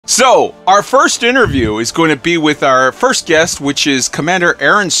So, our first interview is going to be with our first guest, which is Commander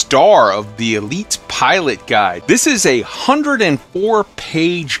Aron Starr of the Elite Pilot Guide. This is a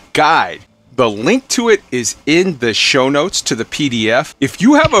 104-page guide. The link to it is in the show notes to the PDF. If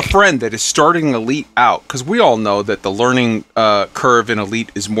you have a friend that is starting Elite out, because we all know that the learning curve in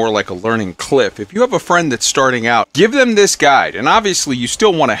Elite is more like a learning cliff. If you have a friend that's starting out, give them this guide. And obviously, you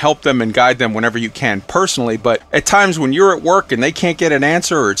still want to help them and guide them whenever you can personally. But at times when you're at work and they can't get an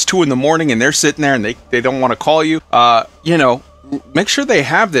answer, or it's 2 in the morning and they're sitting there and they don't want to call you, you know, make sure they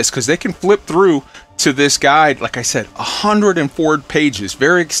have this, because they can flip through to this guide. Like I said, 104 pages,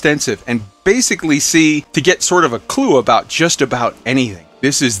 very extensive, and basically to get sort of a clue about just about anything.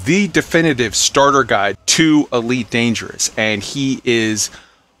 This is the definitive starter guide to Elite Dangerous, and he is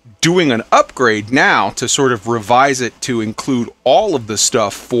doing an upgrade now to sort of revise it to include all of the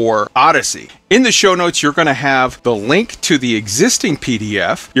stuff for Odyssey. In the show notes, you're going to have the link to the existing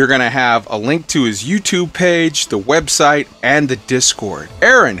PDF. You're going to have a link to his YouTube page, the website, and the Discord.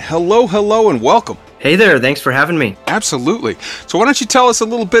 Aron, hello, and welcome. Hey there, thanks for having me. Absolutely. So why don't you tell us a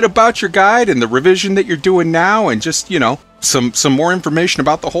little bit about your guide and the revision that you're doing now, and just, you know, some more information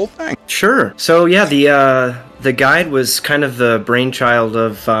about the whole thing. Sure. So yeah, the guide was kind of the brainchild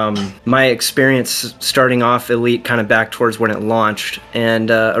of my experience starting off Elite kind of back towards when it launched. And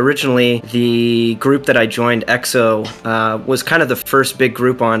originally, the group that I joined, EXO, was kind of the first big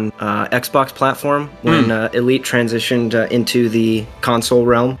group on Xbox platform when Elite transitioned into the console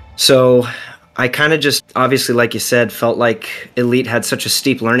realm. So I kind of just, obviously, like you said, felt like Elite had such a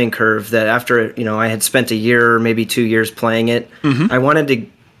steep learning curve that after, you know, I had spent a year or maybe 2 years playing it, I wanted to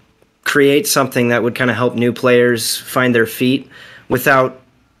create something that would kind of help new players find their feet without,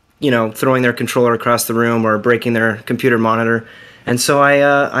 you know, throwing their controller across the room or breaking their computer monitor. And so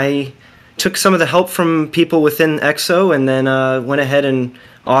I took some of the help from people within EXO and then went ahead and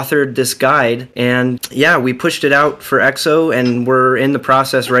authored this guide. And yeah, we pushed it out for EXO, and we're in the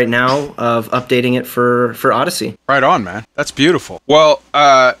process right now of updating it for Odyssey. Right on, man. That's beautiful. Well,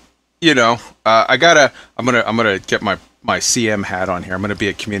 you know, I'm gonna get my CM hat on here. I'm gonna be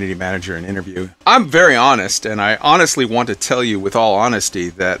a community manager and interview. I'm very honest, and I honestly want to tell you with all honesty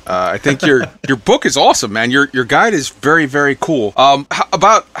that I think your book is awesome, man. Your guide is very, very cool.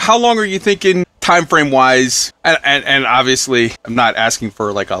 About how long are you thinking, time frame wise, and obviously I'm not asking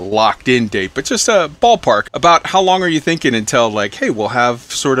for like a locked in date, but just a ballpark, about how long are you thinking until, like, hey, we'll have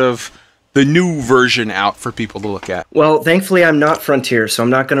sort of the new version out for people to look at? Well, thankfully I'm not Frontier, so I'm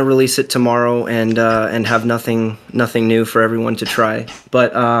not going to release it tomorrow and have nothing new for everyone to try.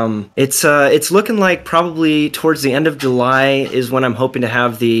 But it's looking like probably towards the end of July is when I'm hoping to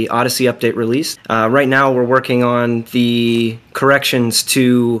have the Odyssey update released. Right now we're working on the corrections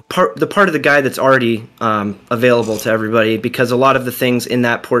to the part of the guide that's already available to everybody, because a lot of the things in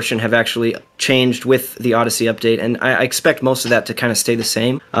that portion have actually changed with the Odyssey update, and I expect most of that to kind of stay the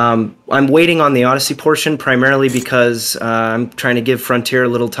same. I'm waiting on the Odyssey portion primarily because I'm trying to give Frontier a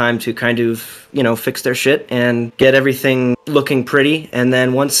little time to kind of, you know, fix their shit and get everything looking pretty, and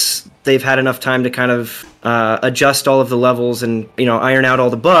then once they've had enough time to kind of adjust all of the levels and, you know, iron out all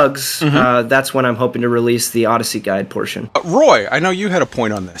the bugs, that's when I'm hoping to release the Odyssey guide portion. Roy, I know you had a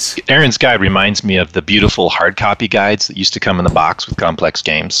point on this. Aron's guide reminds me of the beautiful hard copy guides that used to come in the box with complex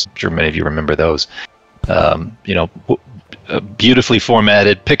games. I'm sure many of you remember those. You know, beautifully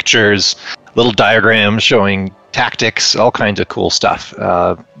formatted pictures, little diagrams showing tactics, all kinds of cool stuff.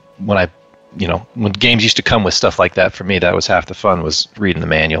 When games used to come with stuff like that, for me, that was half the fun, was reading the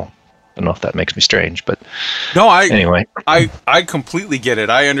manual. I don't know if that makes me strange, but no, anyway. I completely get it.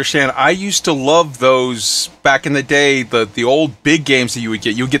 I understand. I used to love those back in the day, the old big games that you would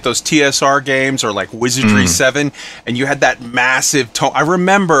get. You would get those TSR games or like Wizardry 7, and you had that massive tome.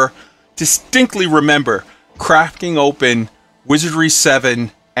 I distinctly remember cracking open Wizardry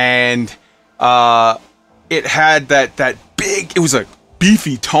 7, and it had that big, it was a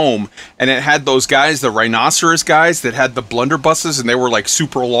beefy tome, and it had those guys, the rhinoceros guys that had the blunderbusses, and they were like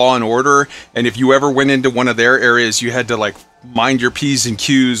super law and order, and if you ever went into one of their areas, you had to like mind your P's and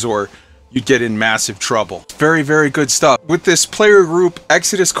Q's or you'd get in massive trouble. Very, very good stuff. With this player group,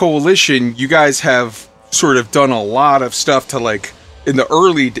 Exodus Coalition, you guys have sort of done a lot of stuff to, like, in the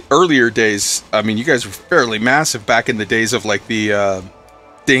earlier days, I mean, you guys were fairly massive back in the days of like the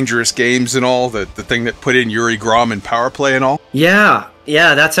Dangerous Games and all, the thing that put in Yuri Grom and Power Play and all. Yeah,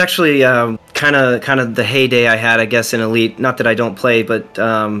 that's actually kind of the heyday I had, I guess, in Elite. Not that I don't play, but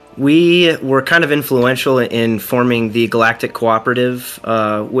we were kind of influential in forming the Galactic Cooperative,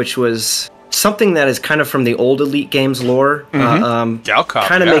 which was something that is kind of from the old Elite Games lore. Galcop,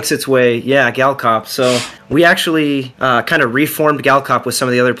 kind of makes its way, Galcop. So we actually kind of reformed Galcop with some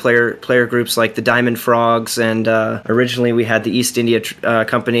of the other player groups like the Diamond Frogs, and originally we had the East India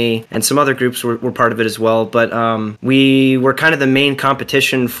Company, and some other groups were part of it as well. But we were kind of the main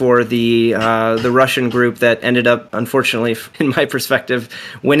competition for the Russian group that ended up, unfortunately, in my perspective,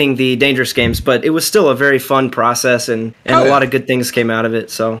 winning the Dangerous Games. But it was still a very fun process, and a lot of good things came out of it.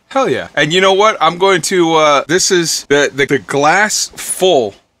 So hell yeah! And you know what? I'm going to. This is the glass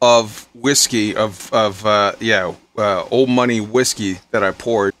full of whiskey of old money whiskey that I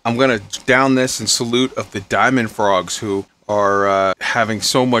poured. I'm gonna down this in salute of the Diamond Frogs, who are having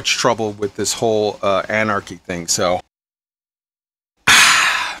so much trouble with this whole anarchy thing. So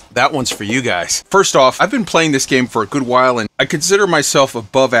that one's for you guys. First off, I've been playing this game for a good while, and I consider myself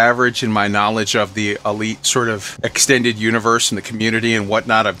above average in my knowledge of the Elite sort of extended universe and the community and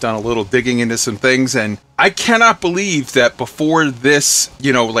whatnot. I've done a little digging into some things, and I cannot believe that before this,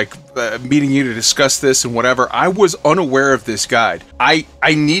 meeting you to discuss this and whatever, I was unaware of this guide. I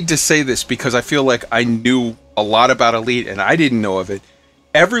need to say this because I feel like I knew a lot about Elite and I didn't know of it.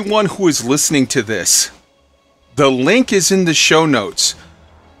 Everyone who is listening to this, the link is in the show notes.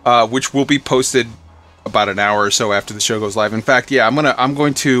 Which will be posted about an hour or so after the show goes live. In fact, I'm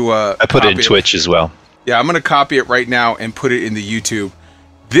going to I put it in Twitch as well. Yeah, I'm going to copy it right now and put it in the YouTube.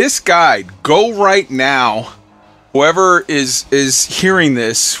 This guide, go right now. Whoever is hearing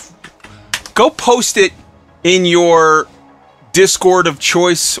this, go post it in your Discord of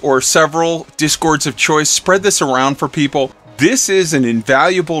choice or several Discords of choice. Spread this around for people. This is an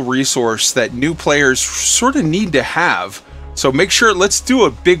invaluable resource that new players sort of need to have. So make sure, let's do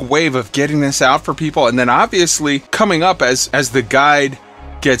a big wave of getting this out for people. And then obviously coming up as the guide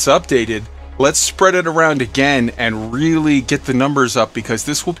gets updated, let's spread it around again and really get the numbers up, because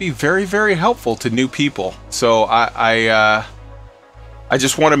this will be very, very helpful to new people. So I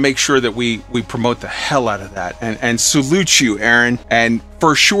just want to make sure that we promote the hell out of that, and salute you, Aron. And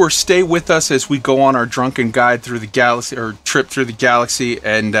for sure, stay with us as we go on our drunken guide through the galaxy, or trip through the galaxy,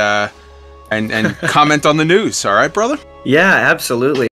 and comment on the news. All right, brother? Yeah, absolutely.